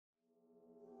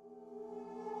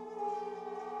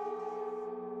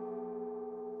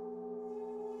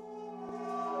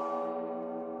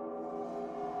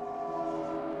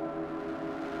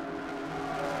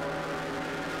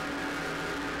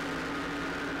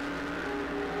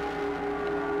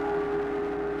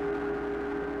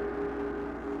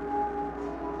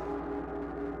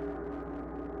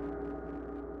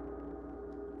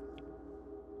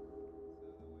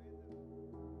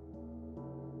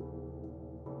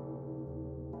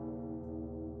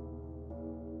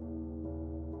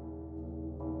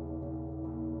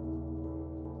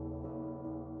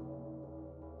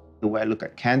way I look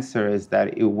at cancer is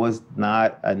that it was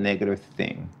not a negative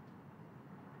thing.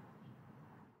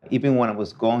 Even when I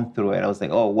was going through it, I was like,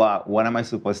 oh, wow, what am I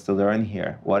supposed to learn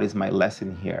here? What is my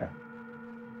lesson here?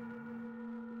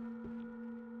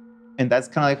 And that's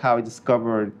kind of like how I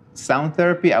discovered sound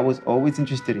therapy. I was always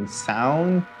interested in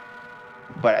sound,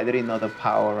 but I didn't know the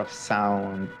power of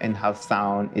sound and how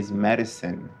sound is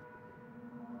medicine.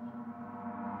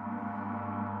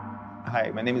 Hi,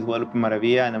 my name is Guadalupe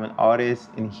Maravilla, and I'm an artist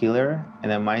and healer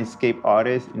and a Mindscape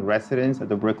artist in residence at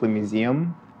the Brooklyn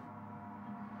Museum.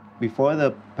 Before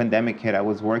the pandemic hit, I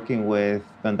was working with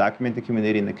the undocumented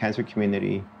community and the cancer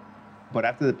community. But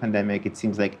after the pandemic, it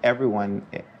seems like everyone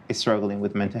is struggling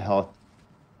with mental health.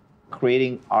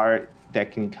 Creating art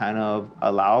that can kind of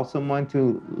allow someone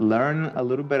to learn a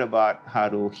little bit about how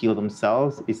to heal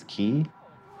themselves is key.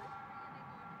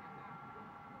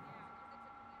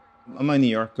 I'm a New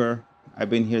Yorker. I've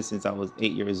been here since I was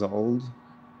 8 years old,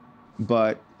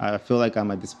 but I feel like I'm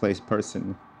a displaced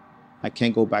person. I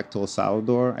can't go back to El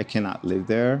Salvador. I cannot live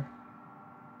there.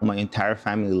 My entire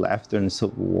family left during the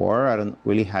Civil War. I don't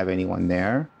really have anyone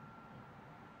there.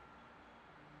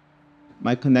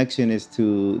 My connection is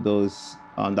to those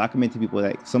undocumented people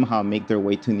that somehow make their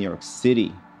way to New York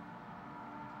City.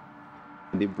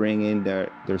 They bring in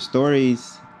their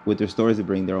stories. With their stories, they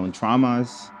bring their own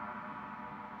traumas.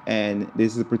 And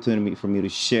this is an opportunity for me to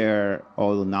share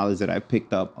all the knowledge that I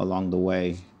picked up along the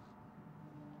way.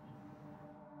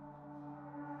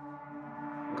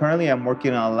 Currently, I'm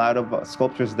working on a lot of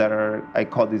sculptures that I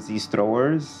call disease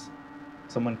throwers.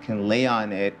 Someone can lay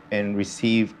on it and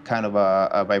receive kind of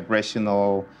a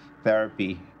vibrational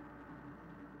therapy.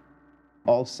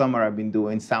 All summer, I've been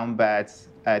doing sound baths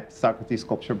at Socrates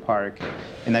Sculpture Park,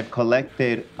 and I've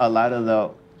collected a lot of the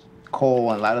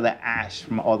coal and a lot of the ash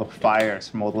from all the fires,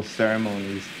 from all those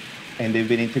ceremonies, and they've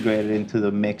been integrated into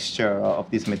the mixture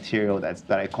of this material that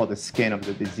I call the skin of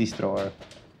the disease thrower.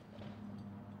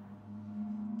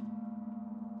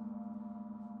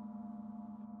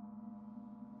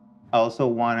 I also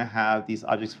want to have these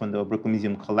objects from the Brooklyn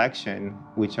Museum collection,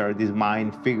 which are these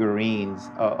Mayan figurines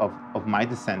of my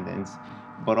descendants.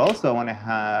 But also I want to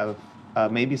have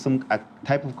maybe a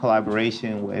type of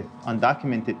collaboration with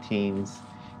undocumented teens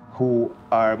who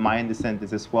are Mayan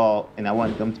descendants as well, and I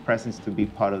want them presence to be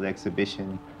part of the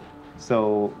exhibition.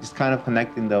 So just kind of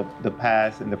connecting the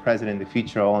past and the present and the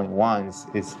future all in once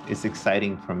is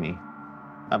exciting for me.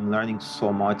 I'm learning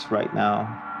so much right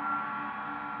now.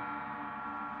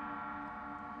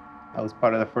 I was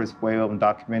part of the first wave of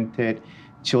undocumented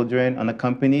children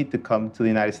unaccompanied to come to the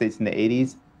United States in the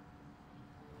 80s.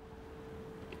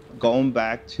 Going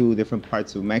back to different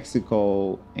parts of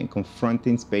Mexico and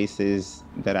confronting spaces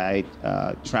that I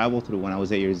traveled through when I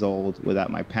was 8 years old without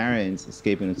my parents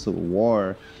escaping the Civil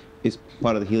War is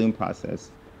part of the healing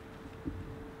process.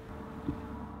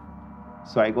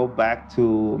 So I go back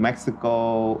to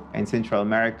Mexico and Central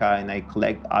America and I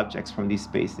collect objects from these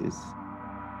spaces.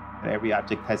 Every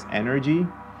object has energy,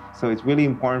 so it's really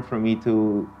important for me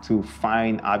to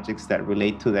find objects that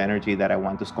relate to the energy that I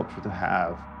want the sculpture to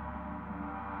have.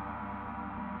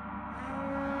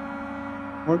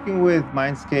 Working with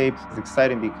Mindscapes is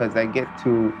exciting because I get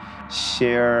to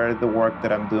share the work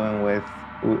that I'm doing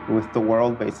with the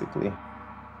world, basically.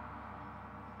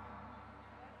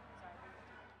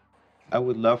 I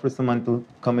would love for someone to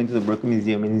come into the Brooklyn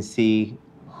Museum and see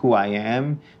who I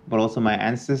am, but also my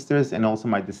ancestors and also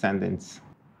my descendants.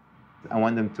 I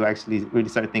want them to actually really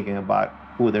start thinking about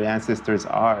who their ancestors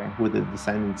are and who the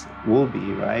descendants will be,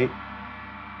 right?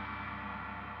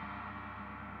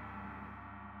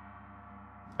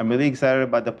 I'm really excited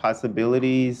about the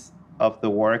possibilities of the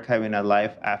work having a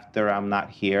life after I'm not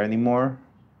here anymore.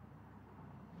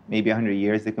 Maybe 100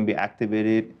 years, they can be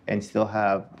activated and still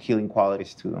have healing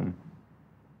qualities to them.